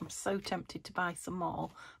sari. I'm so tempted to buy some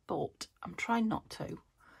more, but I'm trying not to,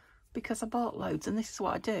 because I bought loads, and this is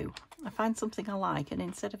what I do. I find something I like, and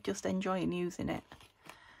instead of just enjoying using it,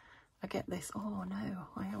 I get this, oh no,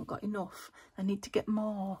 I haven't got enough. I need to get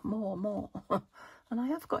more. And I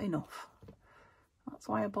have got enough. That's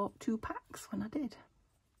why I bought 2 packs when I did.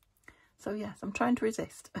 So yes, I'm trying to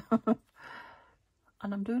resist.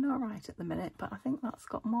 And I'm doing all right at the minute, but I think that's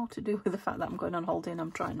got more to do with the fact that I'm going on holiday and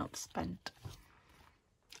I'm trying not to spend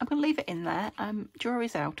I'm going to leave it in there.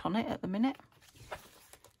 Jury's out on it at the minute.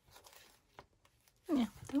 Yeah,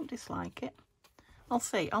 don't dislike it. I'll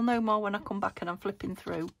see. I'll know more when I come back and I'm flipping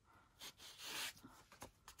through.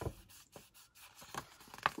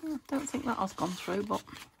 Don't think that has gone through, but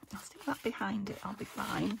I'll stick that behind it. I'll be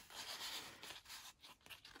fine.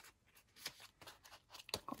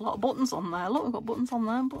 Got a lot of buttons on there. Look, we've got buttons on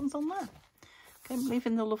there and buttons on there. Okay, I'm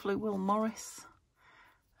leaving the lovely Will Morris.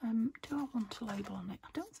 Do I want a label on it? I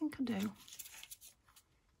don't think I do.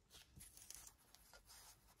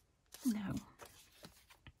 No.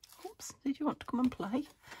 Oops, did you want to come and play?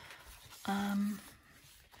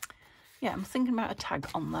 Yeah, I'm thinking about a tag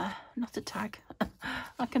on there. Not a tag.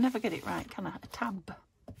 I can never get it right, can I? A tab.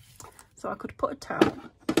 So I could put a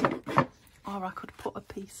tab, or I could put a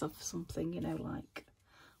piece of something, you know, like,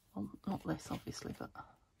 well, not this obviously, but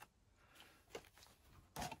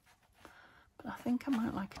I think I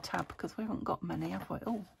might like a tab because we haven't got many, have we?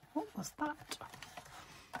 Oh, what was that?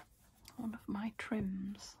 One of my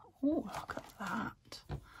trims. Oh, look at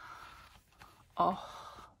that. Oh.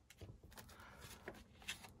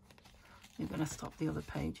 You're going to stop the other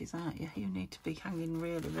pages, aren't you? You need to be hanging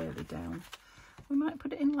really, really down. We might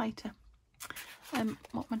put it in later. What am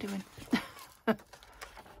I doing? I'm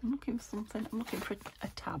looking for something. I'm looking for a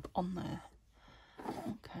tab on there.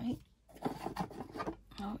 Okay.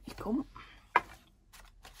 Oh, you come.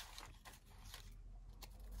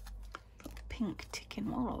 Pink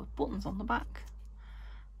ticking. Oh, buttons on the back.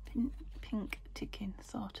 Pink ticking,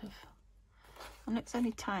 sort of. And it's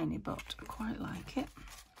only tiny, but I quite like it.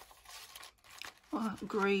 Oh,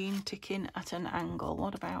 green ticking at an angle.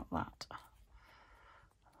 What about that?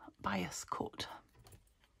 Bias cut.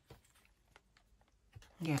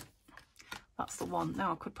 Yeah, that's the one.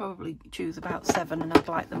 Now I could probably choose about 7 and I'd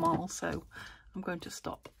like them all, so I'm going to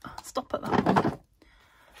stop at that one.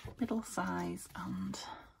 Middle size and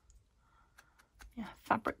yeah,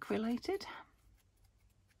 fabric related.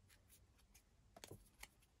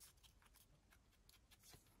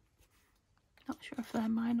 Not sure if they're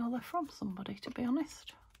mine or they're from somebody, to be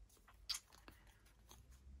honest.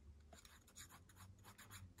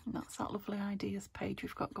 And that's that lovely ideas page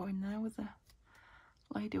we've got going there with the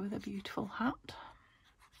lady with a beautiful hat.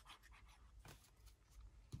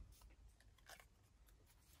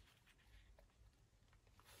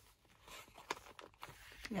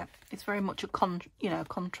 Yeah, it's very much a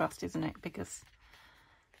contrast, isn't it? Because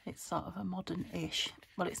it's sort of a modern-ish.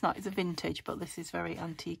 Well, it's not. It's a vintage, but this is very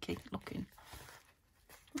antique-y looking.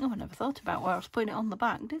 Oh, I never thought about where I was putting it on the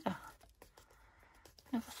back, did I?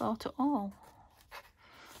 Never thought at all.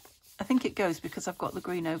 I think it goes because I've got the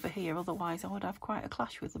green over here. Otherwise, I would have quite a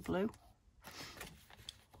clash with the blue.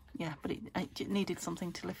 Yeah, but it needed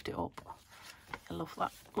something to lift it up. I love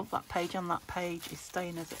that. Love that page, and that page is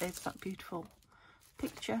staying as it is. That beautiful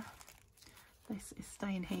picture. This is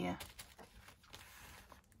staying here.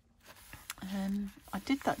 I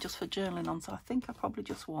did that just for journaling on, so I think I probably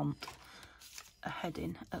just want a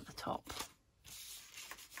heading at the top.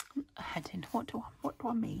 A heading. What do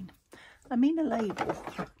I mean? I mean a label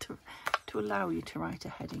to allow you to write a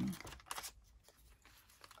heading.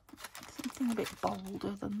 Something a bit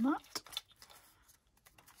bolder than that.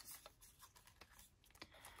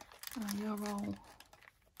 Oh, you're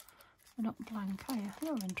not blank, are you?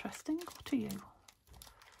 You're interesting. What are you?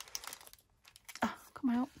 Ah,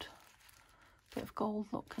 come out. Bit of gold,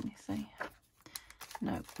 look, can you see?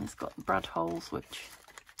 No, it's got brad holes, which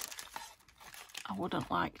I wouldn't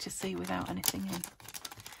like to see without anything in.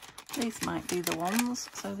 These might be the ones.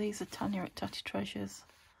 So these are Tanya at Tatty Treasures.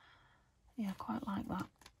 Yeah, quite like that.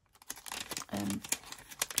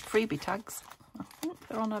 Freebie tags. I think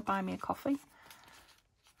they're on a Buy Me a Coffee.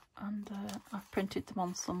 And I've printed them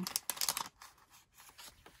on some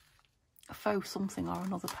a faux something or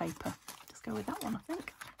another paper. Just go with that one, I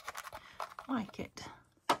think. Like it.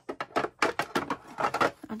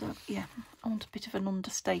 Yeah, I want a bit of an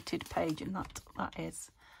understated page, and that is.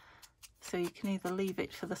 So you can either leave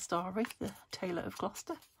it for the story, the Tailor of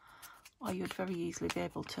Gloucester, or you'd very easily be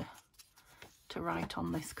able to write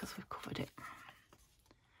on this because we've covered it.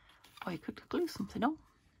 Or you could glue something on.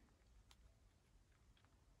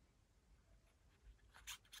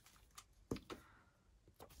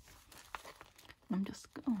 I'm just,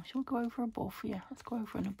 oh, shall we go over above? Yeah, let's go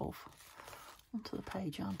over and above. Onto the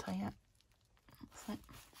page, aren't I? Yeah, that's it.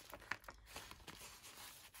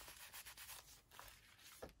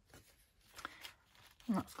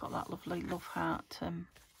 And that's got that lovely love heart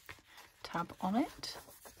tab on it.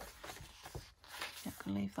 Yeah, I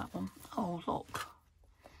can leave that one. Oh, look.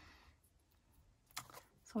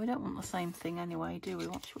 So we don't want the same thing anyway, do we?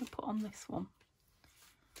 What should we put on this one?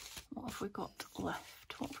 What have we got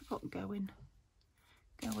left? What have we got going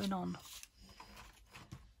on?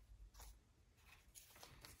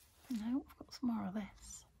 No, I've got some more of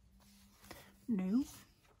this. No.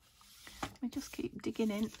 Let me just keep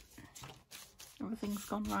digging in. Everything's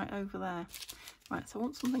gone right over there. Right, so I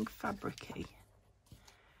want something fabricy,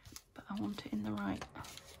 but I want it in the right...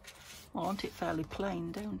 Well, I want it fairly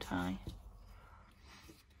plain, don't I?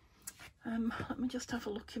 Let me just have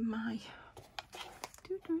a look in my...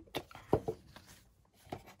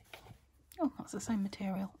 Oh, that's the same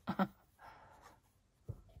material.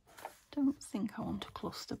 Don't think I want a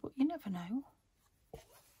cluster, but you never know.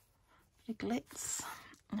 Bit of glitz.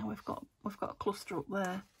 Now we've got a cluster up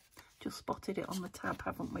there. Just spotted it on the tab,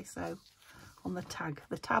 haven't we? So on the tag,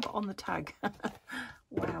 the tab on the tag.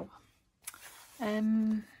 Wow.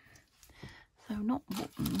 So not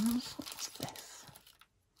buttons. What's this?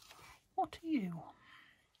 What are you?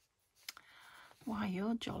 Why,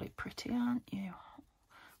 you're jolly pretty, aren't you?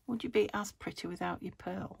 Would you be as pretty without your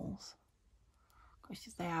pearls?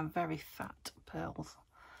 Because they are very fat pearls.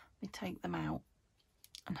 Let me take them out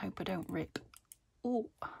and hope I don't rip. Oh,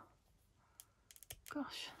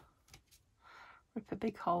 gosh. Rip a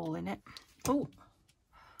big hole in it. Oh.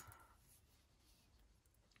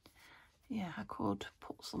 Yeah, I could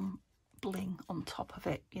put some bling on top of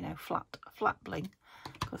it, you know, flat bling,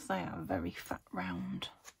 because they are very fat round.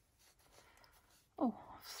 Oh,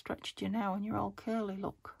 I've stretched you now and you're all curly,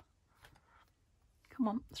 look. Come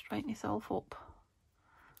on, straighten yourself up.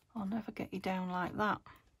 I'll never get you down like that.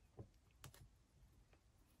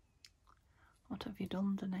 What have you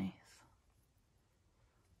done, Denise?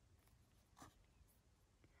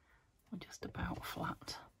 We're just about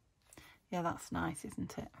flat. Yeah, that's nice,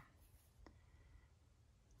 isn't it?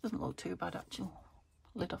 Doesn't look too bad, actually.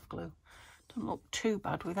 Lid off glue. Doesn't look too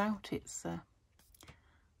bad without its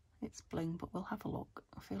bling, but we'll have a look.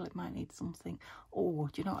 I feel it might need something. Oh,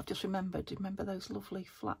 do you know what I've just remembered? Do you remember those lovely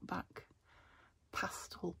flat back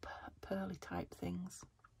pastel pearly type things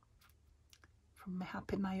from my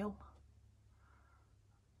Happy Mail?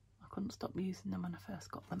 I couldn't stop using them when I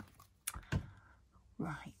first got them.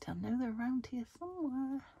 Right, I know they're around here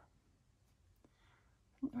somewhere. I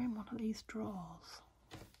think they're in one of these drawers.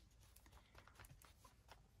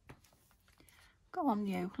 Go on,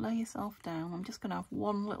 you, lay yourself down. I'm just going to have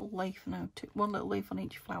one little leaf now, one little leaf on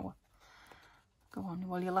each flower. Go on,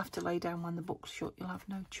 well, you'll have to lay down when the book's shut. You'll have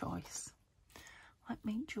no choice. Let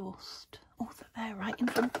me just... Oh, they're there, right in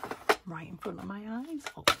front of my eyes.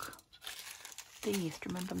 Look. These, do you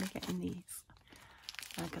remember me getting these?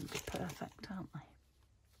 They're going to be perfect, aren't they?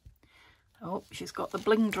 Oh, she's got the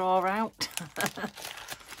bling drawer out.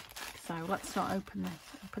 So let's not open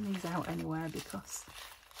these out anywhere, because...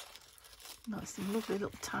 Got some lovely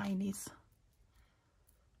little tinies.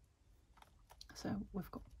 So we've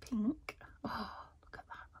got pink. Oh, look at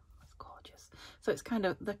that. That's gorgeous. So it's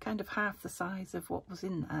they're kind of half the size of what was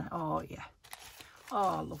in there. Oh yeah.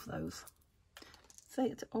 Oh, I love those. Say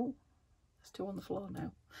it. Oh, there's two on the floor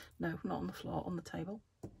now. No, not on the floor, on the table.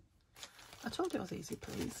 I told you I was easy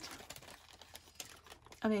pleased.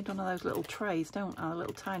 I need one of those little trays, don't I? The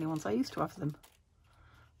little tiny ones. I used to have them.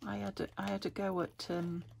 I had to go at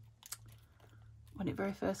when it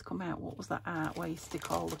very first come out. What was that art where you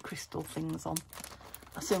stick all the crystal things on?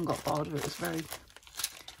 I soon got bored of it. It was very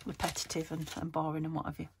repetitive and boring and what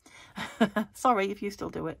have you. Sorry if you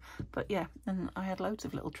still do it, but yeah. And I had loads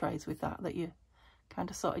of little trays with that you kind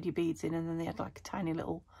of sorted your beads in, and then they had like a tiny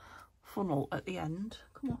little funnel at the end.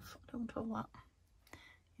 Come off, I don't want all that.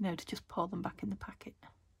 You know, to just pour them back in the packet. I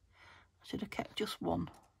should have kept just one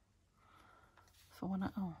for when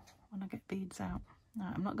I get beads out. No,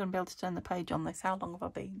 I'm not going to be able to turn the page on this. How long have I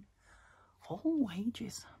been? Oh,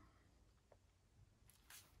 ages.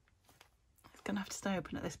 It's going to have to stay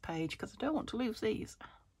open at this page because I don't want to lose these.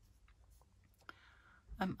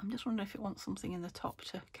 I'm just wondering if it wants something in the top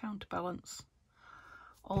to counterbalance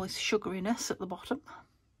all this sugariness at the bottom.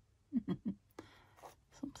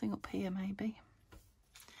 Something up here maybe.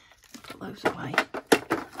 Put those away.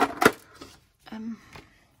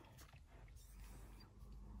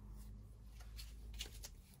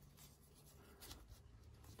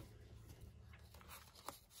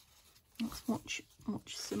 That's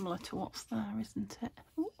much similar to what's there, isn't it?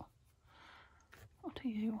 Ooh. What are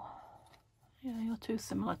you? Yeah, you're too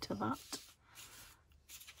similar to that.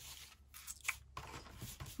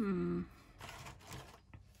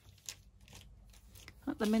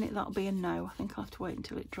 At the minute that'll be a no. I think I'll have to wait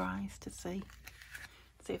until it dries to see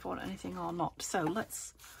if I want anything or not. So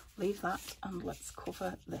let's leave that and let's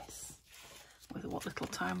cover this with what little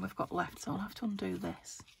time we've got left. So I'll have to undo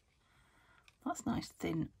this. That's nice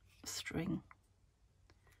thin string.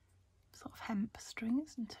 sort of hemp string,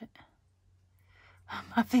 isn't it?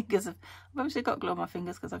 My fingers have, I've obviously got glue on my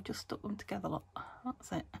fingers because I've just stuck them together. Look,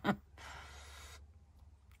 that's it. Good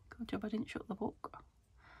job I didn't shut the book.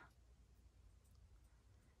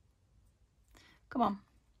 Come on,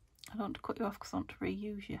 I don't want to cut you off because I want to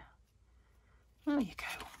reuse you. There you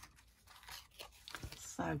go.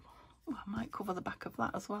 So, I might cover the back of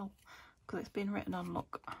that as well because it's been written on,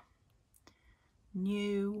 look,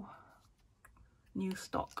 new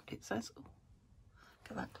stock, it says. Oh,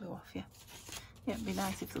 get that glue off you. Yeah, it'd be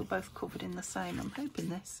nice if they were both covered in the same. I'm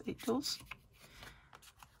hoping it does.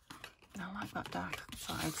 I like that dark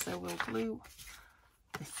side, so we'll glue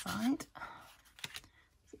this side.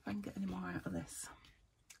 See if I can get any more out of this.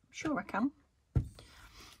 I'm sure I can.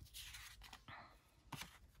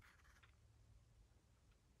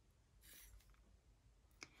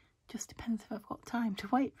 Just depends if I've got time to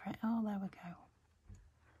wait for it. Oh, there we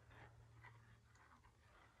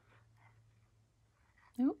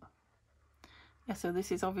go. Ooh. Yeah, so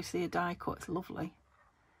this is obviously a die cut. It's lovely.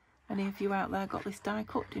 Any of you out there got this die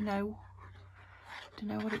cut? Do you know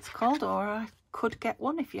what it's called? Or I could get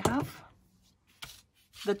one if you have.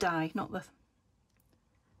 The die, not the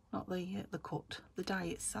cut, the die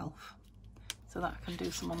itself. So that I can do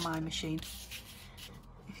some on my machine.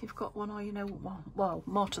 If you've got one, or you know, well,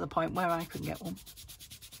 more to the point, where I can get one,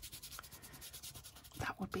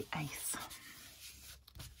 that would be ace.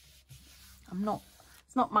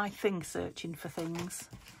 It's not my thing searching for things.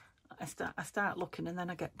 I start looking and then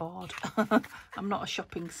I get bored. I'm not a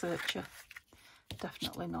shopping searcher.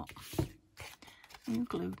 Definitely not. You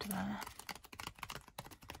glued there.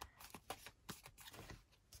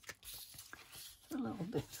 A little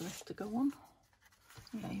bit for this to go on.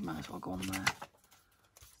 Yeah, you might as well go on there.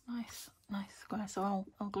 Nice square. So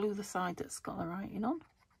I'll glue the side that's got the writing on.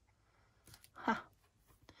 Ha!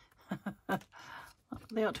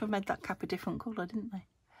 They ought to have made that cap a different colour, didn't they?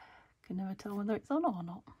 Can never tell whether it's on or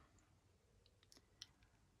not.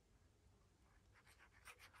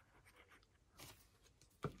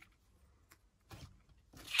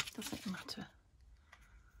 Does it matter?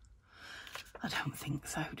 I don't think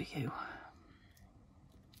so, do you?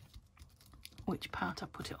 Which part I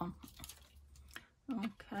put it on.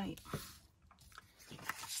 Okay.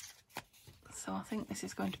 So I think this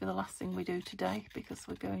is going to be the last thing we do today, because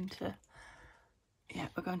we're going to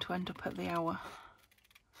end up at the hour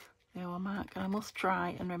mark, and I must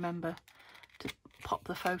try and remember to pop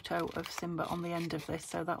the photo of Simba on the end of this,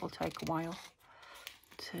 so that will take a while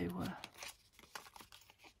to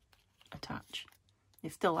attach.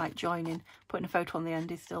 It's still like joining, putting a photo on the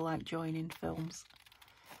end is still like joining films,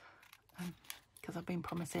 because I've been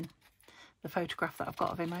promising the photograph that I've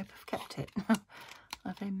got of him, I hope I've kept it,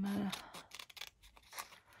 of him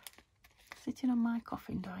sitting on my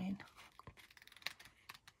coffin dying.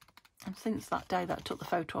 And since that day that I took the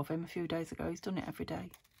photo of him a few days ago, he's done it every day.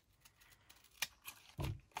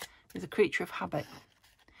 He's a creature of habit.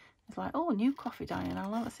 He's like, oh, new coffee dying,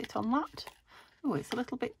 I'll have a sit on that. Oh, it's a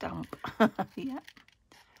little bit damp. Yeah.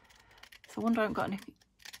 So I wonder I haven't got any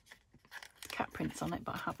cat prints on it,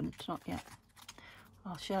 but I haven't, not yet.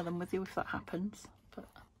 I'll share them with you if that happens. But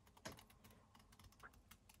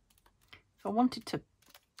if I wanted to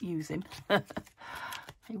use him,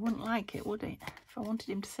 he wouldn't like it, would he? If I wanted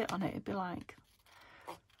him to sit on it, it'd be like,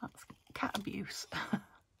 that's cat abuse.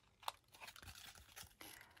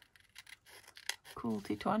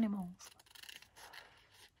 Cruelty to animals.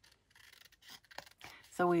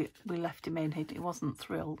 So we left him in. He wasn't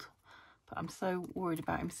thrilled, but I'm so worried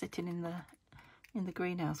about him sitting in the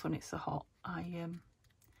greenhouse when it's so hot. I'm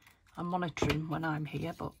monitoring when I'm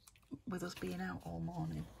here, but with us being out all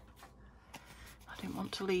morning, I didn't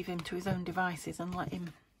want to leave him to his own devices and let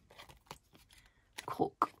him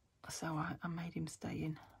cook, so I made him stay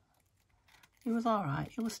in. He was alright.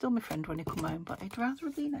 He was still my friend when he come home, but he'd rather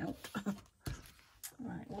have been out.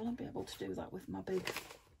 Right, well, I'll be able to do that with my big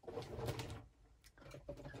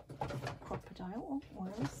crocodile. Oh,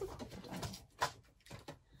 where is the crocodile?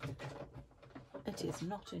 It is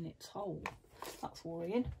not in its hole. That's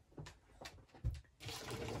worrying.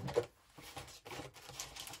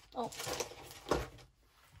 Oh,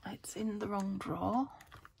 it's in the wrong drawer.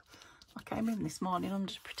 I came in this morning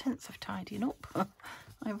under pretence of tidying up. I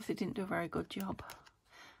obviously didn't do a very good job.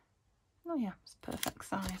 Oh yeah, it's perfect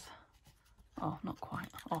size. Oh, not quite.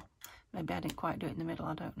 Oh, maybe I didn't quite do it in the middle,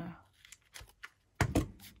 I don't know.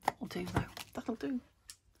 That'll do though, that'll do.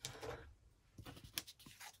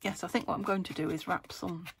 Yes, I think what I'm going to do is wrap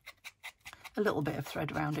a little bit of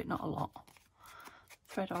thread around it, not a lot.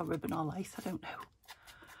 Thread or ribbon or lace, I don't know.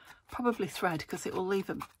 Probably thread, because it will leave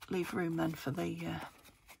room then for the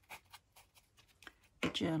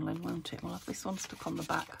journaling, won't it? We'll have this one stuck on the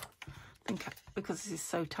back. I think because this is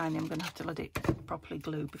so tiny, I'm going to have to let it properly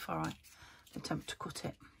glue before I attempt to cut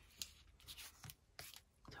it.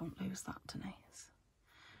 Don't lose that, Denise.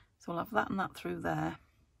 So we'll have that and that through there.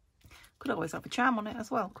 Could always have a charm on it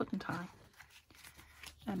as well, couldn't I?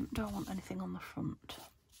 Don't want anything on the front.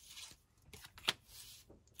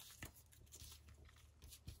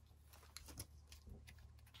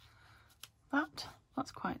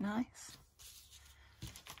 That's quite nice.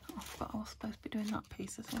 Oh, I forgot I was supposed to be doing that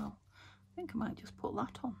piece as well. I think I might just put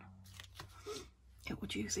that on. It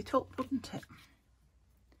would use it up, wouldn't it?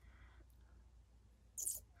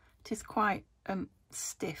 It is quite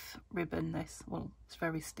stiff ribbon, this. Well, it's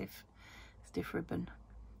very stiff ribbon.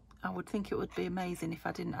 I would think it would be amazing if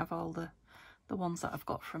I didn't have all the ones that I've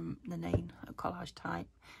got from the Neen at Collage Type.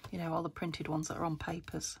 You know, all the printed ones that are on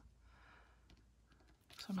papers.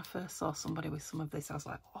 So when I first saw somebody with some of this, I was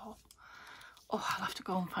like, oh, I'll have to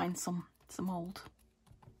go and find some old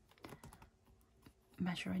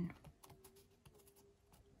measuring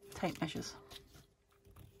tape measures.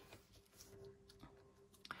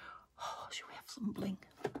 Oh, shall we have some bling?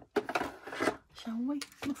 Shall we?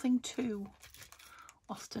 Nothing too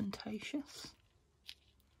ostentatious.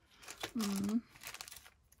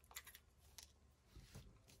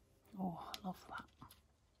 Oh, I love that.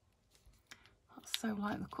 That's so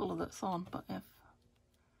like the colour that's on, but if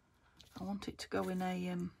I want it to go in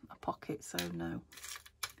a pocket, so no.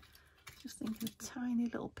 Just thinking a tiny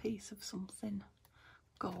little piece of something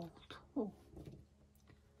gold. Oh.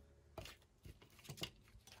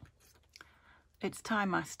 It's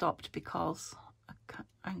time I stopped because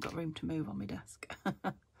I ain't got room to move on my desk.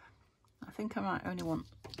 I think I might only want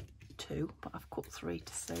 2, but I've cut 3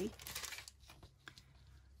 to see.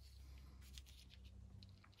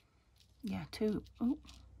 Yeah, 2. Oh,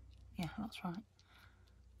 yeah, that's right.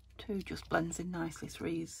 2 just blends in nicely.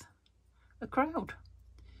 3's a crowd,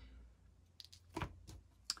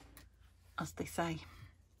 as they say.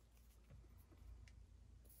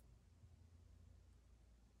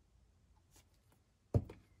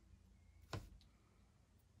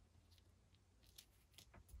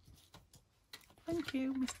 Thank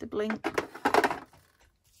you, Mr. Blink.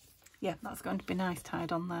 Yeah, that's going to be nice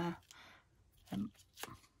tied on there.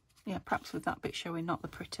 Yeah, perhaps with that bit showing, not the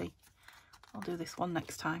pretty. I'll do this one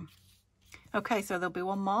next time. Okay, so there'll be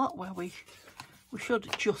one more where we should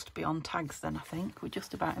just be on tags then, I think. We're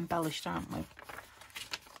just about embellished, aren't we?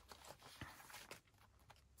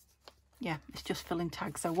 Yeah, it's just filling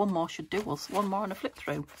tags. So one more should do us. One more and a flip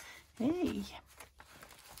through. Hey.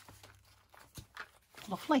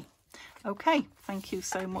 Lovely. Okay, thank you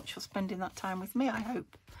so much for spending that time with me. I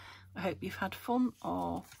hope you've had fun,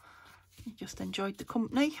 or you just enjoyed the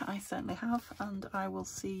company. I certainly have, and I will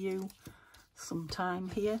see you sometime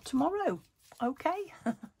here tomorrow. Okay,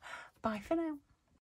 bye for now.